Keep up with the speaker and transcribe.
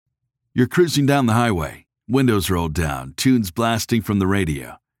You're cruising down the highway, windows rolled down, tunes blasting from the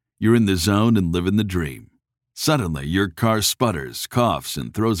radio. You're in the zone and living the dream. Suddenly, your car sputters, coughs,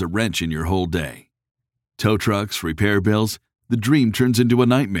 and throws a wrench in your whole day. Tow trucks, repair bills, the dream turns into a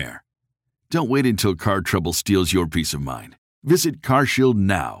nightmare. Don't wait until car trouble steals your peace of mind. Visit CarShield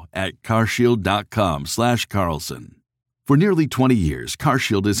now at carshield.com/Carlson. For nearly 20 years,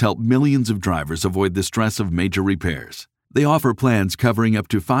 CarShield has helped millions of drivers avoid the stress of major repairs. They offer plans covering up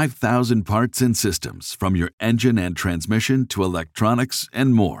to 5,000 parts and systems, from your engine and transmission to electronics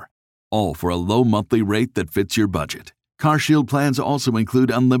and more, all for a low monthly rate that fits your budget. CarShield plans also include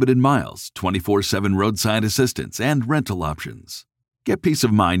unlimited miles, 24/7 roadside assistance, and rental options. Get peace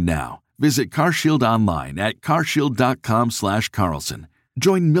of mind now. Visit CarShield online at carshield.com/Carlson.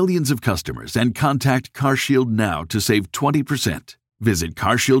 Join millions of customers and contact CarShield now to save 20%. Visit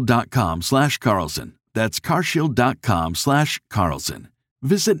carshield.com/Carlson. That's carshield.com/Carlson.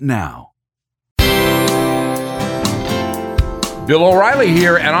 Visit now. Bill O'Reilly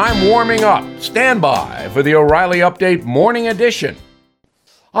here, and I'm warming up. Stand by for the O'Reilly Update Morning Edition.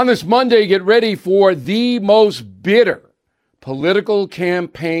 On this Monday, get ready for the most bitter political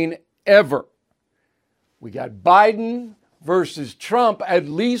campaign ever. We got Biden versus Trump, at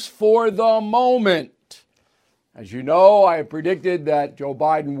least for the moment. As you know, I have predicted that Joe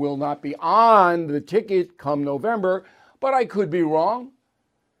Biden will not be on the ticket come November, but I could be wrong.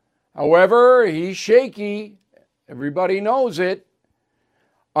 However, he's shaky. Everybody knows it.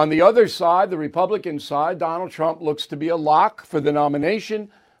 On the other side, the Republican side, Donald Trump looks to be a lock for the nomination,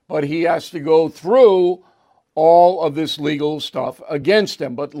 but he has to go through all of this legal stuff against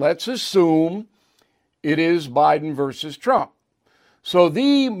him. But let's assume it is Biden versus Trump. So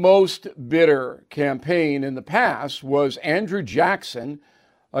the most bitter campaign in the past was Andrew Jackson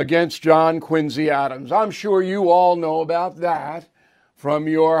against John Quincy Adams. I'm sure you all know about that from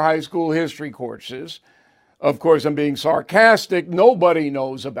your high school history courses. Of course, I'm being sarcastic. Nobody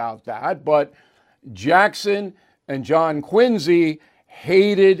knows about that. But Jackson and John Quincy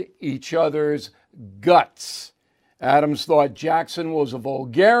hated each other's guts. Adams thought Jackson was a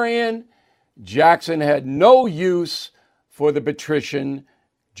vulgarian. Jackson had no use for the patrician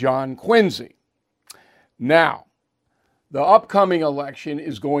John Quincy. Now, the upcoming election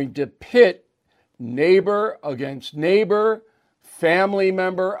is going to pit neighbor against neighbor, family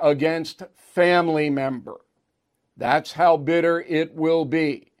member against family member. That's how bitter it will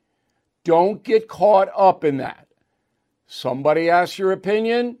be. Don't get caught up in that. Somebody asks your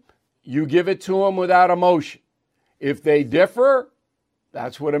opinion, you give it to them without emotion. If they differ,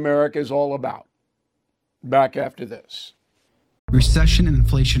 that's what America is all about. Back after this. Recession and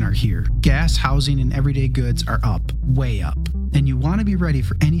inflation are here. Gas, housing, and everyday goods are up, way up. And you want to be ready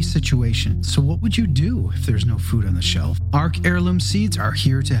for any situation. So what would you do if there's no food on the shelf? ARC Heirloom Seeds are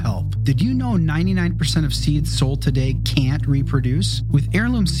here to help. Did you know 99% of seeds sold today can't reproduce? With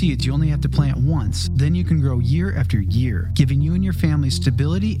Heirloom Seeds, you only have to plant once. Then you can grow year after year, giving you and your family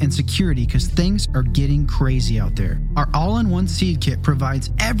stability and security because things are getting crazy out there. Our all-in-one seed kit provides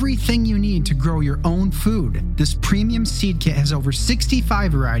everything you need to grow your own food. This premium seed kit has over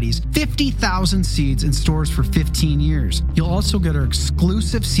 65 varieties, 50,000 seeds, and stores for 15 years. You'll also get our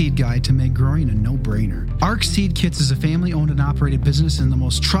exclusive seed guide to make growing a no-brainer. ARC Seed Kits is a family-owned and operated business and the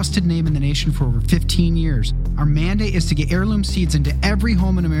most trusted name in the nation for over 15 years. Our mandate is to get heirloom seeds into every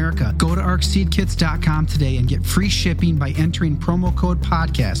home in America. Go to arcseedkits.com today and get free shipping by entering promo code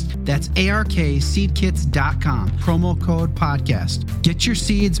podcast. That's ARKseedkits.com, promo code podcast. Get your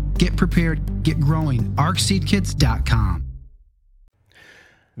seeds, get prepared, get growing. arcseedkits.com.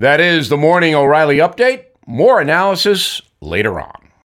 That is the Morning O'Reilly Update. More analysis later on.